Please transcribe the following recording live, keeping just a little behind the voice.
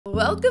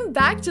Welcome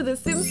back to the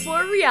Sims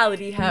 4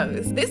 Reality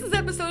House. This is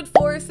episode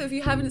 4, so if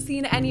you haven't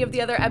seen any of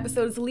the other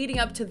episodes leading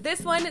up to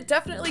this one,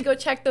 definitely go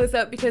check those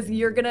out because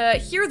you're gonna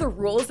hear the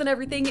rules and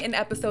everything in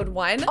episode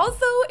 1.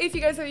 Also, if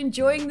you guys are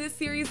enjoying this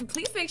series,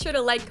 please make sure to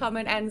like,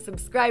 comment, and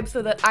subscribe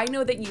so that I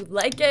know that you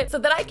like it, so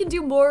that I can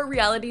do more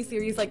reality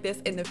series like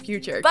this in the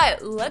future.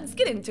 But let's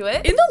get into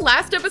it. In the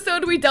last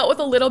episode, we dealt with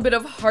a little bit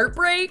of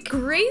heartbreak.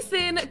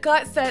 Grayson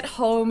got sent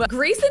home.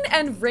 Grayson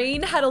and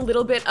Rain had a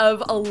little bit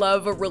of a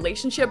love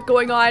relationship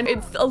going on.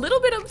 It's a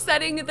little bit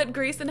upsetting that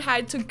Grayson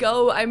had to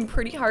go. I'm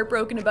pretty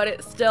heartbroken about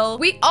it still.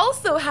 We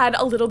also had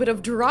a little bit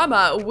of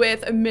drama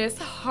with Miss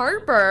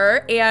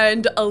Harper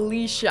and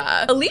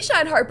Alicia. Alicia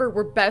and Harper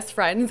were best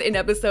friends in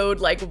episode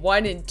like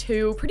 1 and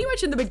 2, pretty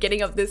much in the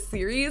beginning of this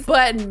series.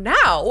 But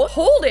now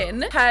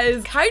Holden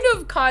has kind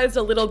of caused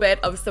a little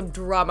bit of some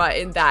drama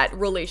in that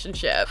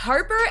relationship.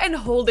 Harper and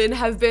Holden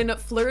have been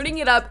flirting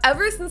it up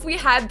ever since we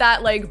had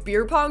that like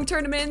beer pong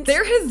tournament.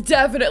 There has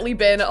definitely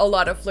been a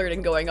lot of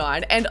flirting going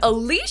on, and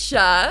Alicia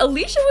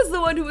was the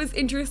one who was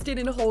interested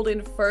in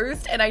Holden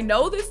first, and I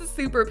know this is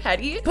super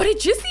petty, but it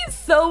just seems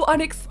so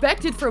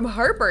unexpected from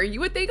Harper.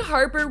 You would think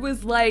Harper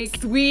was like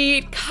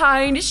sweet,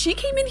 kind. She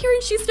came in here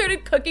and she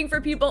started cooking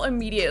for people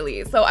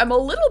immediately, so I'm a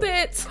little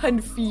bit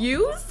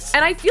confused,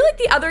 and I feel like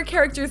the other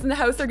characters in the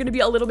house are going to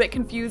be a little bit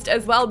confused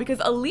as well because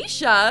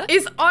Alicia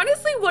is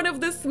honestly one of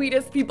the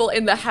sweetest people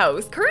in the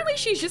house. Currently,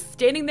 she's just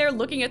standing there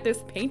looking at this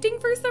painting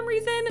for some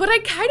reason, but I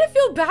kind of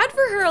feel bad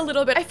for her a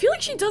little bit. I feel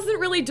like she doesn't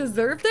really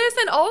deserve this.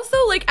 And also,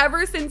 like,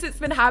 ever since it's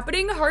been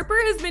happening, Harper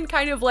has been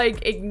kind of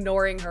like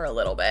ignoring her a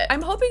little bit.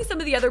 I'm hoping some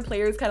of the other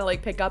players kind of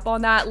like pick up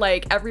on that.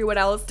 Like, everyone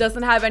else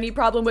doesn't have any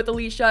problem with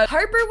Alicia.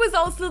 Harper was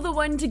also the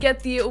one to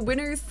get the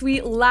winner's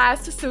suite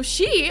last, so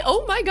she,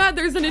 oh my god,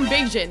 there's an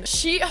invasion.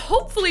 She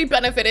hopefully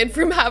benefited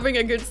from having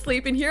a good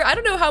sleep in here. I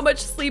don't know how much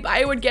sleep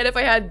I would get if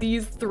I had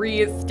these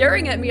three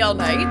staring at me all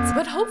night,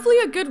 but hopefully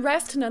a good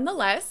rest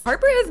nonetheless.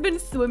 Harper has been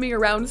swimming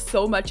around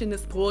so much in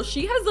this pool.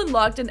 She has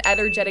unlocked an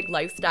energetic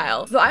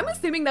lifestyle, so I'm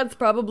assuming that's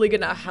probably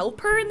gonna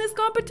help her in this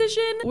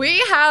competition. We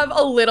have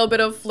a little bit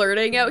of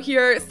flirting out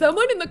here.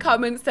 Someone in the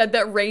comments said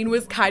that Rain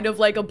was kind of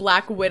like a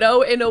Black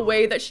Widow in a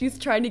way that she's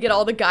trying to get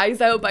all the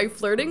guys out by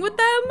flirting with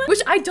them,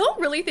 which I don't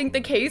really think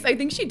the case. I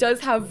think she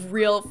does have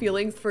real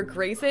feelings for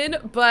Grayson,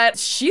 but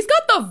she's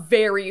got the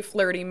very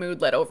flirty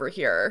moodlet over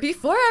here.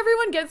 Before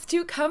everyone gets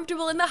too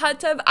comfortable in the hot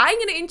tub, I'm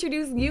gonna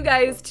introduce you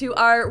guys to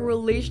our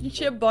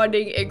relationship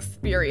bonding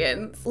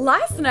experience.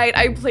 Last night,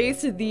 I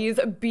placed these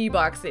bee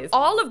boxes.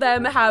 All of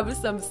them have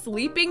some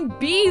sleeping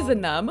bees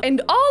in them,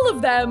 and all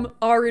of them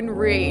are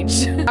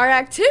enraged. Our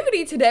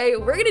activity today,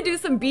 we're gonna do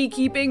some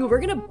beekeeping. We're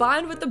gonna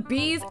bond with the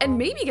bees and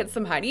maybe get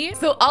some honey.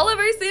 So all of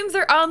our Sims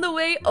are on the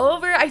way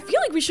over. I feel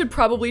like we should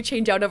probably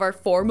change out of our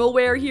formal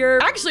wear here.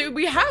 Actually,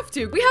 we have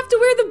to. We have to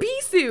wear the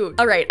bee suit.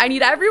 All right, I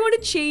need everyone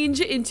to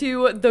change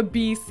into the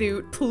bee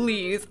suit,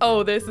 please.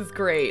 Oh, this is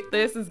great.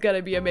 This is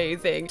gonna be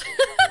amazing.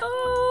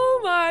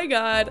 Oh my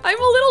god. I'm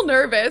a little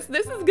nervous.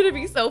 This is gonna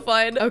be so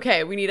fun.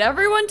 Okay, we need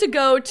everyone to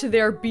go to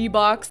their bee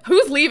box.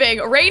 Who's leaving?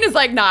 Rain is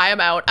like, nah,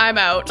 I'm out. I'm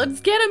out. Let's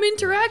get them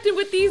interacting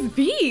with these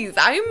bees.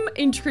 I'm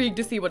intrigued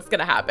to see what's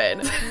gonna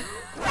happen.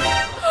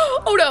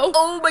 Oh no.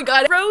 Oh my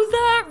god.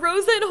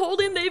 Rosa and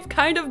Holden, they've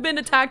kind of been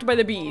attacked by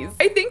the bees.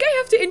 I think I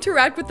have to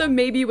interact with them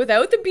maybe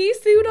without the bee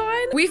suit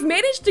on. We've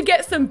managed to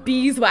get some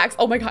beeswax.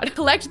 Oh my god.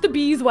 Collect the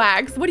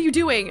beeswax. What are you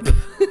doing?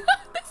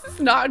 This is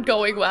not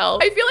going well.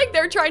 I feel like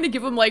they're trying to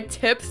give them like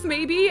tips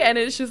maybe, and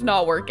it's just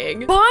not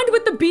working. Bond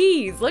with the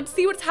bees. Let's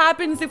see what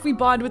happens if we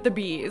bond with the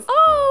bees.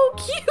 Oh,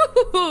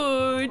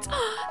 cute.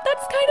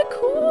 That's kind of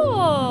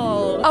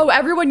cool. Oh,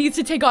 everyone needs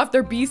to take off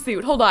their bee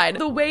suit. Hold on.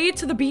 The way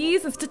to the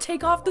bees is to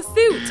take off the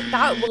suit.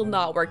 That will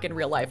not work in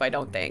real life, I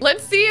don't think.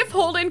 Let's see if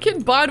Holden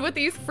can bond with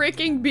these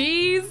freaking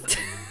bees.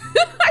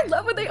 I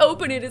love when they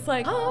open it. It's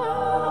like,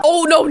 ah.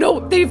 Oh, no,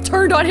 they've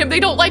turned on him. They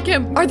don't like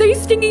him. Are they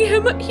stinging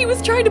him? He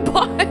was trying to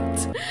bond.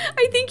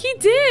 I think he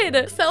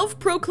did.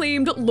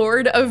 Self-proclaimed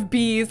Lord of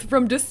Bees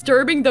from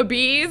disturbing the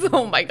bees.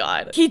 Oh my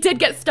god. He did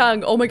get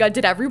stung. Oh my god,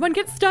 did everyone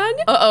get stung?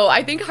 Uh-oh,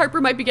 I think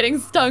Harper might be getting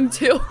stung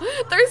too.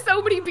 There's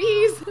so many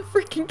bees.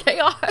 Freaking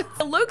chaos.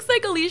 It looks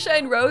like Alicia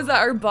and Rosa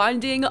are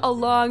bonding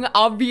along.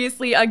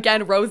 Obviously,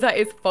 again, Rosa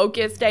is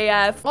focused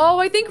AF. Oh,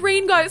 I think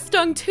Rain got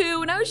stung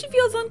too. Now she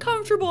feels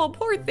uncomfortable.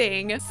 Poor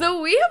thing.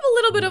 So we have a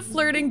little bit of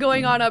flirting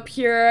going on up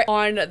here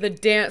on the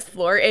dance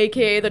floor,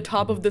 aka the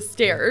top of the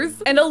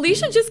stairs. And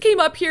Alicia just came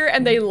up here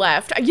and they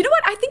left. You know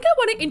what? I think I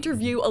want to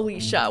interview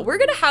Alicia. We're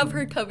gonna have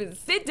her come and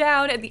sit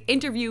down at the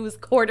interview's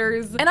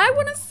quarters. And I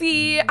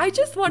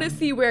just want to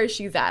see where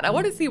she's at. I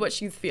want to see what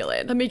she's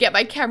feeling. Let me get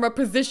my camera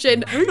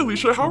positioned. Hey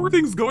Alicia, how are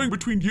things going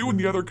between you and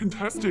the other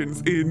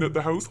contestants in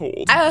the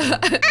household?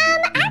 Actually,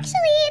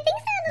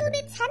 things are a little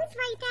bit tense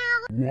right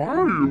now. Why?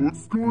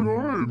 What's going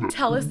on?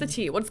 Tell us the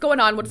tea. What's going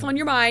on? What's on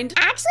your mind?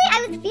 Actually,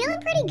 I was feeling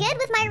pretty good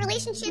with my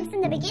relationships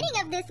in the beginning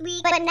of this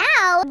week, but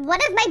now one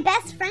of my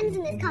best friends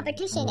in this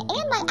competition and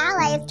my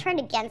ally has turned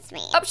against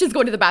me. Oh, she's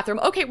going to the bathroom.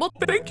 Okay, well,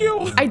 Thank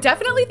you. I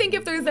definitely think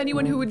if there's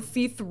anyone who would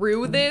see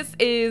through this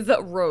is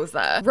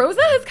Rosa.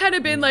 Rosa has kind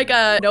of been like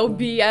a no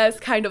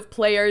BS kind of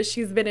player.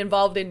 She's been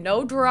involved in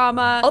no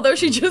drama, although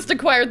she just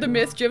acquired the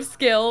mischief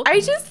skill.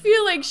 I just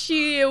feel like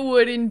she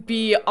wouldn't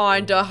be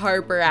onto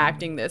Harper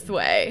acting this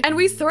way. And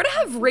we sort of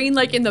have Rain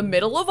like in the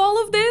middle of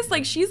all of this.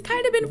 Like she's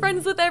kind of been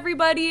friends with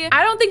everybody.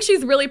 I don't think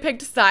she's really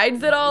picked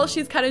sides at all.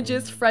 She's kind of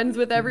just friends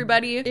with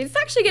everybody. It's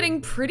actually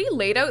getting pretty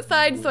late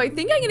outside, so I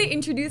think I'm gonna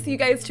introduce you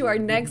guys to our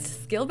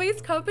next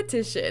skill-based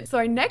competition. So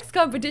our next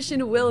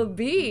competition will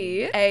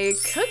be a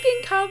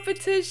cooking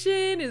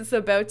competition. It's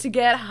about to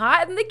get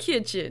hot in the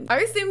kitchen.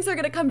 Our Sims are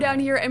gonna come down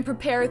here and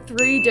prepare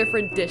 3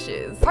 different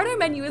dishes. Part of our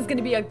menu is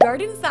gonna be a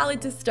garden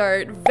salad to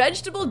start,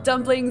 vegetable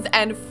dumplings,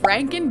 and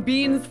franken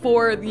beans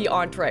for the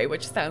entree,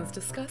 which sounds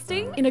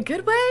disgusting in a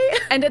good way.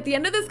 And at the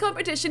end of this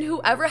competition,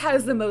 whoever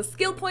has the most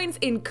skill points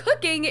in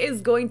cooking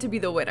is going to be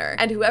the winner.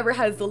 And whoever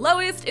has the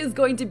lowest is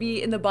going to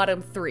be in the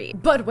bottom 3.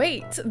 But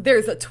wait,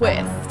 there's a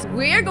twist.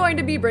 We are going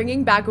to be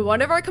bringing back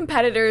one of our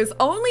competitors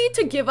only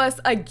to give us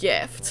a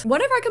gift.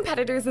 One of our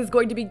competitors is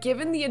going to be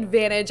given the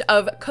advantage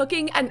of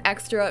cooking an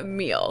extra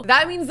meal.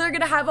 That means they're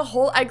gonna have a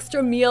whole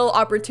extra meal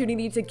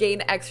opportunity to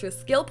gain extra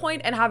skill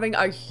point and having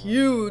a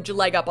huge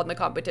leg up on the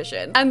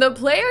competition. And the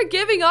player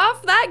giving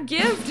off that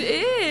gift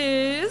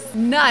is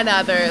none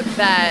other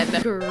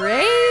than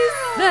Grayson.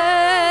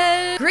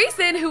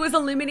 Grayson, who was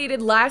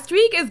eliminated last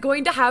week, is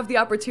going to have the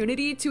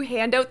opportunity to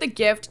hand out the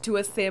gift to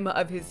a sim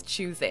of his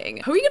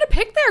choosing. Who are you gonna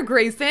pick there,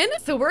 Grayson?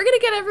 So we're gonna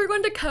get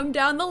everyone to come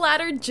down the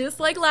ladder just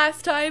like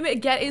last time,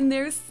 get in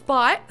their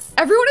spots.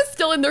 Everyone is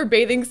still in their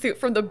bathing suit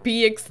from the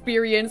bee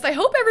experience. I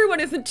hope everyone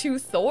isn't too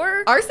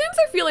sore. Our Sims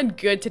are feeling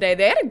good today.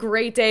 They had a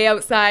great day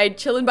outside,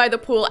 chilling by the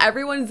pool.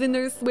 Everyone's in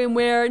their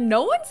swimwear.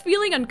 No one's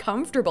feeling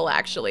uncomfortable,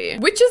 actually,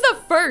 which is a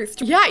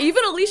first. Yeah,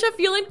 even Alicia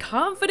feeling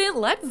confident.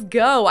 Let's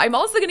go. I'm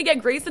also gonna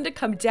get Grayson to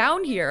come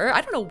down here.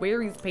 I don't know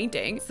where he's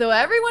painting. So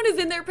everyone is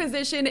in their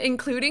position,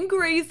 including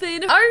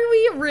Grayson. Are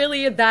we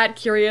really that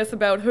curious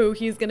about who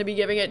he's gonna be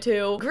giving it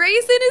to?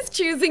 Grayson is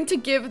choosing to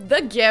give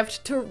the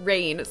gift to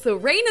Rain. So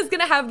Rain is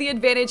gonna have the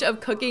advantage of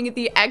cooking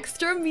the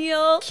extra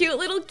meal. Cute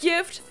little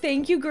gift.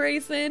 Thank you,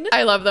 Grayson.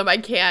 I love them. I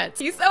can't.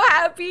 He's so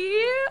happy.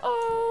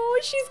 Oh,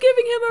 she's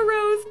giving him a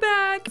rose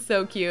back.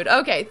 So cute.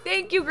 Okay,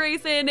 thank you,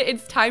 Grayson.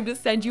 It's time to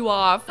send you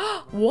off.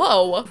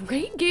 Whoa.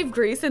 Rain gave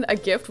Grayson a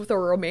gift with a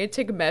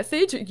romantic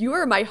message. You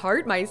are my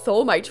heart, my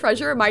soul, my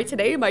treasure, my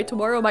today, my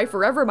tomorrow, my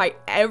forever, my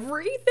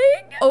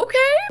everything. Okay.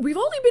 We've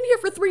only been here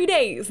for 3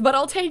 days, but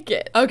I'll take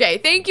it. Okay,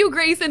 thank you,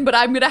 Grayson, but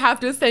I'm gonna have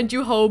to send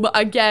you home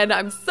again.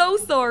 I'm so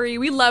sorry.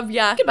 We love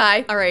ya.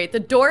 Goodbye. All right, the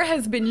door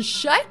has been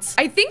shut.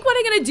 I think what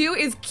I'm gonna do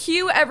is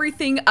queue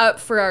everything up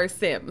for our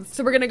Sims.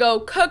 So we're gonna go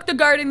cook the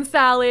garden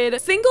salad,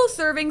 single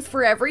servings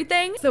for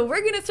everything. So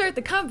we're gonna start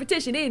the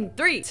competition in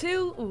 3,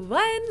 2,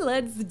 1.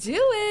 Let's do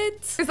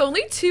it. There's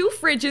only 2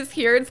 fridges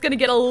here. It's gonna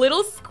get a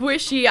little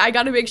squishy. I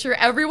gotta make sure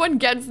everyone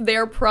gets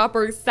their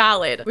proper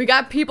salad. We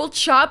got people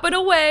chopping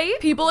away,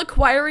 people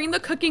acquiring the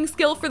cooking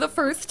skill for the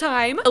first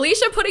time.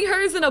 Alicia putting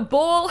hers in a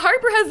bowl.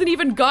 Harper hasn't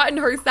even gotten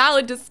her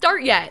salad to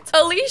start yet.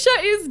 Alicia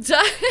is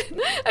done.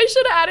 I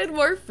should have added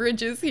more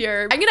fridges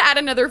here. I'm gonna add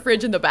another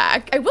fridge in the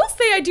back. I will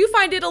say I do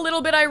find it a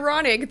little bit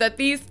ironic that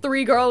these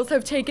 3 girls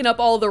have taken up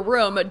all the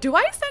room. Do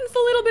I sense a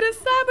little bit of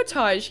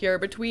sabotage here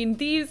between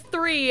these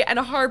 3 and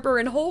Harper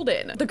and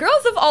Holden? The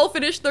girls have all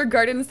finished their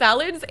garden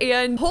salads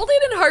and Holden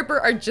and Harper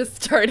are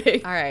just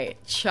starting. All right,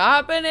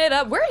 chopping it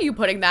up. Where are you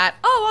putting that?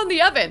 Oh, on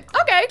the oven.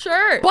 Okay,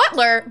 sure.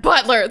 Butler.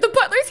 The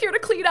butler's here to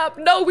clean up.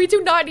 No, we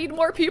do not need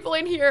more people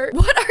in here.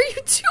 What are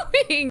you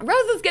doing?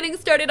 Rose is getting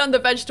started on the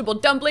vegetable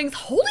dumplings.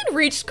 Holden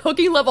reached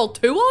cooking level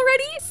 2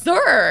 already?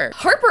 Sir.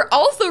 Harper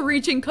also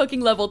reaching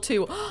cooking level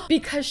 2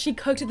 because she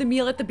cooked the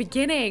meal at the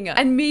beginning.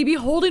 And maybe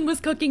Holden was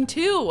cooking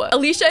too.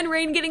 Alicia and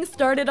Rain getting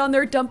started on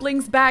their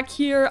dumplings back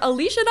here.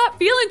 Alicia not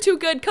feeling too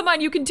good. Come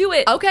on, you can do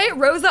it. Okay,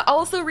 Rosa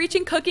also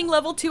reaching cooking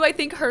level 2. I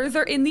think hers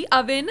are in the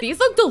oven. These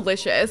look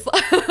delicious.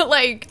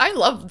 Like, I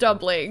love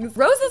dumplings.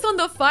 Rosa's on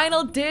the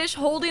final dish.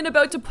 Holden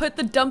about to put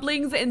the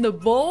dumplings in the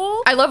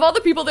bowl. I love all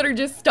the people that are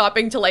just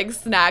stopping to like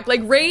snack.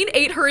 Like Rain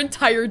ate her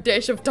entire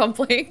dish of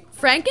dumplings.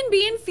 Franken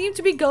beans seem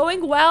to be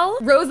going well.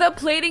 Rosa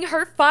plating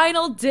her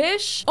final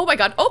dish. Oh my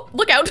god. Oh,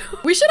 look out.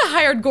 We should have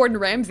hired Gordon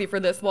Ramsay for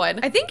this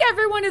one. I think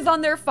everyone is on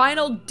their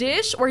final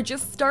dish or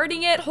just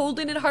starting it.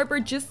 Holden and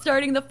Harper just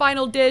starting the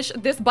final dish.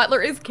 This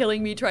butler is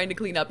killing me trying to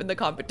clean up in the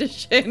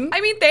competition.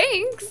 I mean,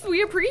 thanks.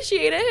 We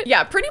appreciate it.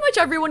 Yeah, pretty much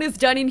everyone is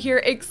done in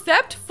here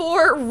except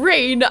for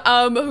Rain,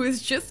 who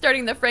is just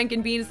starting the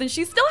franken beans, and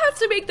she still has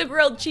to make the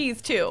grilled cheese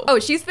too. Oh,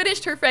 she's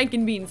finished her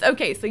franken beans.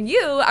 Okay, so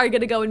you are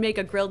gonna go and make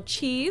a grilled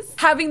cheese.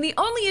 Having the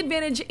the only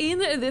advantage in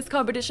this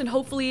competition.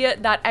 Hopefully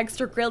that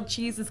extra grilled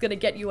cheese is gonna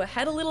get you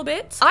ahead a little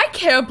bit. I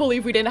can't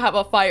believe we didn't have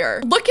a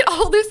fire. Look at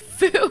all this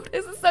food.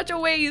 This is such a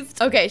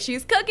waste. Okay,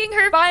 she's cooking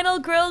her final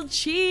grilled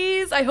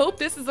cheese. I hope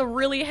this is a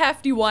really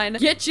hefty one.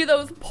 Get you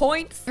those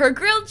points. Her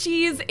grilled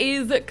cheese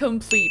is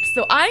complete.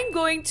 So I'm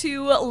going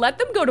to let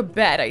them go to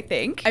bed, I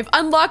think. I've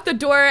unlocked the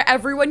door.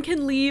 Everyone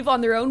can leave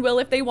on their own will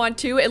if they want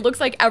to. It looks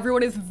like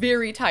everyone is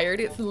very tired.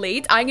 It's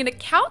late. I'm gonna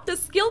count the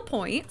skill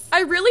points.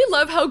 I really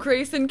love how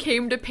Grayson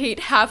came to paint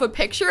half a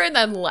picture and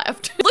then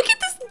left. Look at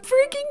this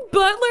freaking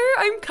butler.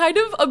 I'm kind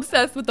of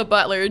obsessed with the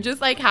butler,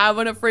 just like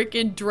having a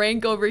freaking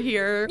drink over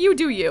here. You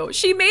do you.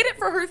 She made it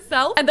for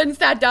herself and then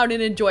sat down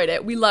and enjoyed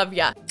it. We love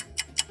ya.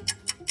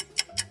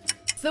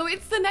 So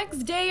it's the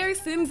next day, our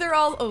Sims are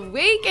all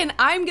awake, and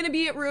I'm gonna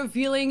be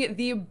revealing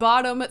the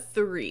bottom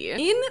 3.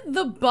 In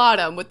the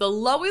bottom, with the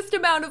lowest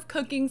amount of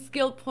cooking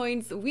skill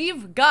points,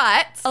 we've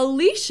got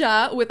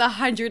Alicia with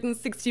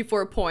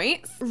 164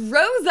 points,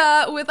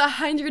 Rosa with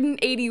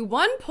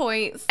 181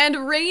 points,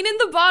 and Rain in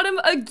the bottom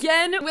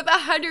again with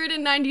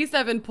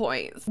 197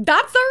 points.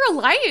 That's our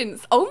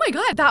alliance. Oh my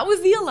god, that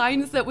was the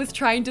alliance that was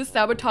trying to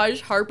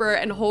sabotage Harper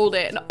and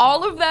Holden.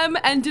 All of them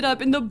ended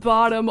up in the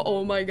bottom.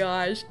 Oh my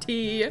gosh,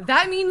 T.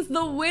 That means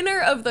the winner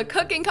of the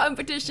cooking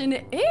competition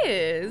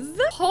is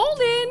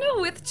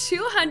Holden with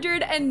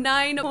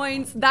 209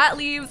 points. That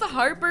leaves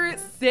Harper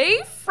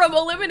safe from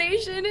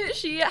elimination.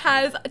 She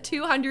has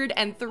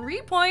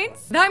 203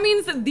 points. That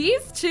means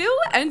these two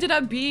ended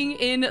up being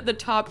in the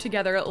top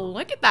together.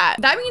 Look at that.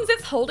 That means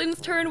it's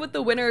Holden's turn with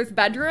the winner's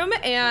bedroom,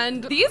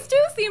 and these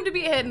two seem to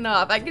be hitting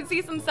off. I can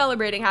see some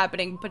celebrating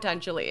happening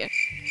potentially.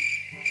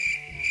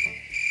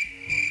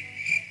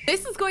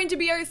 This is going to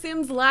be our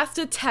Sims' last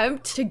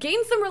attempt to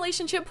gain some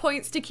relationship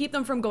points to keep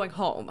them from going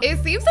home.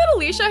 It seems that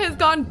Alicia has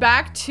gone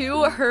back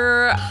to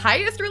her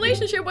highest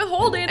relationship with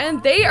Holden,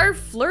 and they are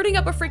flirting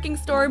up a freaking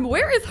storm.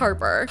 Where is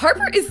Harper?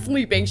 Harper is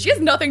sleeping. She has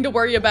nothing to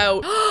worry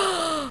about.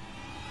 Oh,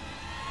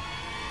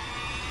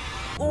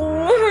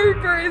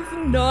 Harper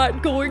is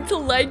not going to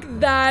like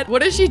that.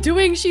 What is she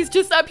doing? She's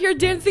just up here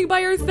dancing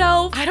by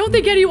herself. I don't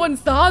think anyone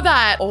saw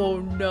that. Oh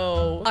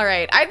no. All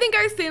right, I think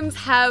our Sims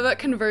have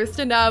conversed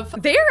enough.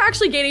 They are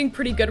actually gaining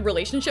pretty good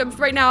relationships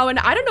right now, and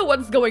I don't know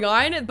what's going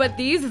on, but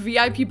these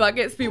VIP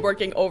buckets be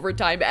working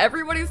overtime.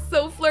 Everyone is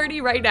so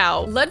flirty right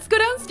now. Let's go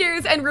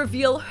downstairs and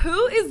reveal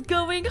who is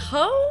going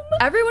home.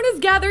 Everyone is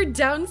gathered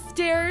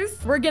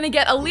downstairs. We're gonna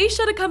get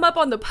Alicia to come up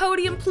on the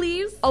podium,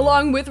 please,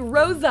 along with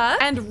Rosa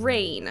and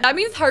Rain. That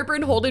means Harper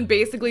and Holden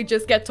basically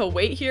just get to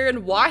wait here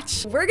and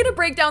watch. We're gonna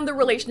break down the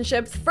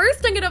relationships.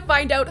 First, I'm gonna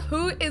find out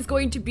who is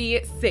going to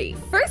be safe.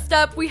 First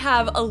up, we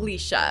have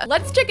Alicia.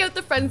 Let's check out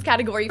the friends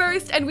category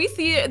first, and we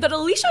see that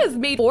Alicia has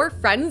made 4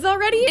 friends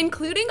already,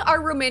 including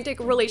our romantic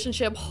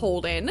relationship,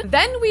 Holden.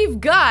 Then we've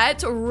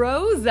got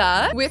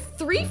Rosa with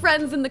 3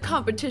 friends in the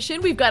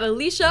competition. We've got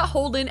Alicia,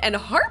 Holden, and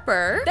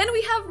Harper. Then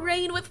we have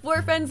Rain with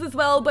 4 friends as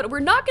well, but we're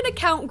not gonna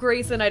count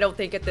Grayson, I don't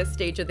think, at this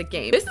stage of the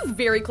game. This is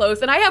very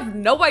close, and I have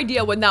no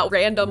idea when that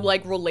random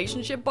like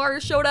relationship bar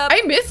showed up.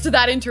 I missed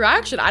that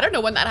interaction. I don't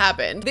know when that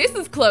happened. This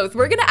is close.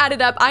 We're gonna add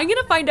it up. I'm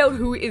gonna find out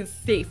who is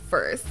safe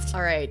first.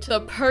 All right,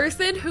 the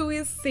person who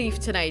is safe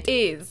tonight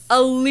is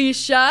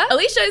Alicia.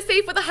 Alicia is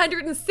safe with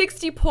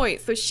 160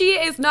 points, so she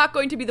is not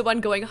going to be the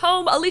one going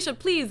home. Alicia,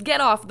 please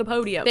get off the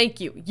podium. Thank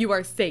you. You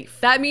are safe.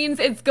 That means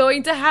it's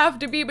going to have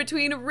to be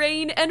between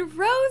Rain and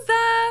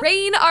Rosa.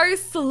 Rain, our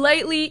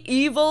slightly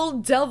evil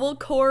devil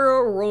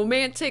core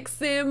romantic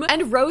sim,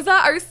 and Rosa,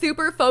 our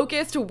super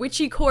focused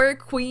witchy core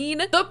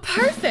queen. The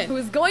person who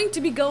is going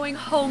to be going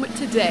home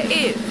today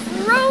is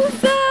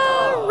Rosa.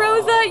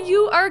 Rosa,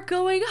 you are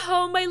going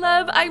home, my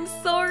love. I'm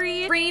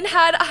sorry. Rain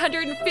had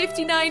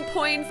 159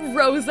 points,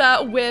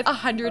 Rosa with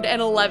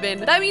 111.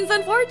 That means,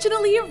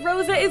 unfortunately,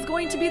 Rosa is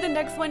going to be the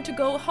next one to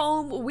go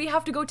home. We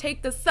have to go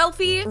take the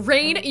selfie.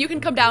 Rain, you can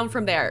come down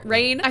from there.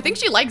 Rain, I think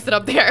she likes it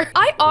up there.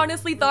 I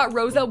honestly thought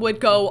Rosa would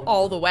go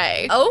all the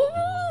way. Oh,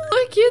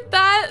 look at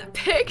that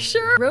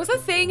picture.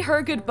 Rosa's saying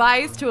her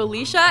goodbyes to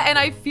Alicia, and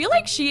I feel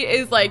like she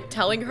is like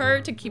telling her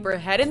to keep her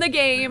head in the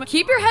game.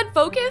 Keep your head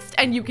focused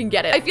and you can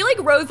get it. I feel like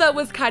Rosa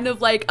was kind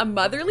of like a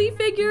motherly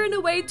figure in a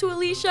way to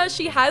Alicia.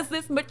 She has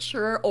this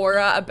mature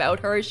aura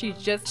about her. She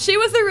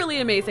was a really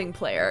amazing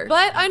player.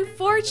 But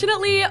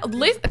unfortunately,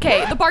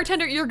 okay, the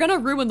bartender, you're gonna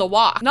ruin the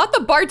walk. Not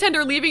the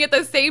bartender leaving at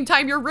the same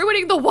time. You're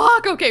ruining the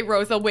walk. Okay,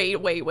 Rosa,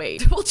 wait.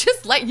 We'll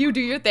just let you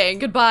do your thing.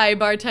 Goodbye,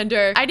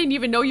 bartender. I didn't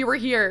even know you were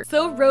here.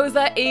 So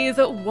Rosa is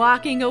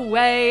walking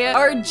away.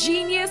 Our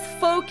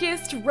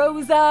genius-focused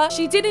Rosa.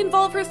 She didn't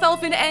involve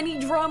herself in any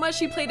drama.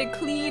 She played a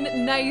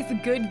clean, nice,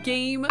 good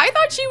game. I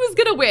thought she was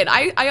gonna win.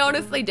 I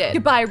honestly did.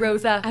 Goodbye,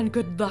 Rosa, and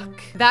good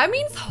luck. That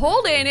means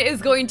Holden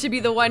is going to be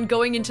the one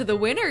going into the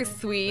winner's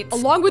suite,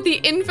 along with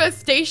the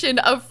infestation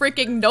of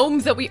freaking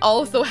gnomes that we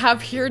also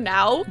have here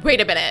now.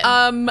 Wait a minute.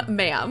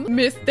 Ma'am,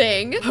 Miss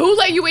Thing, who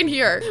let you in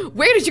here?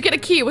 Where did you get a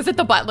key? Was it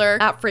the butler?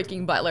 That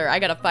freaking butler. I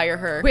gotta fire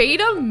her.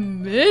 Wait a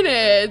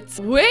minute.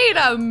 Wait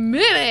a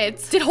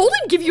minute. Did Holden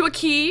give you a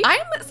key? I'm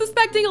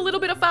suspecting a little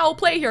bit of foul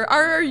play here.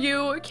 Are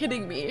you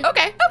kidding me?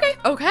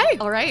 Okay.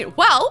 All right.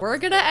 Well, we're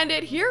gonna end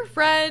it here,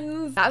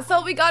 friends. That's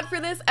all we got for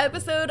this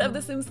episode of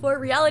The Sims 4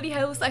 Reality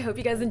House. I hope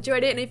you guys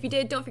enjoyed it. And if you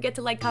did, don't forget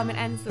to like, comment,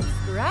 and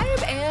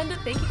subscribe. And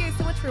thank you guys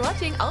so much for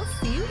watching. I'll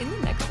see you in the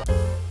next one.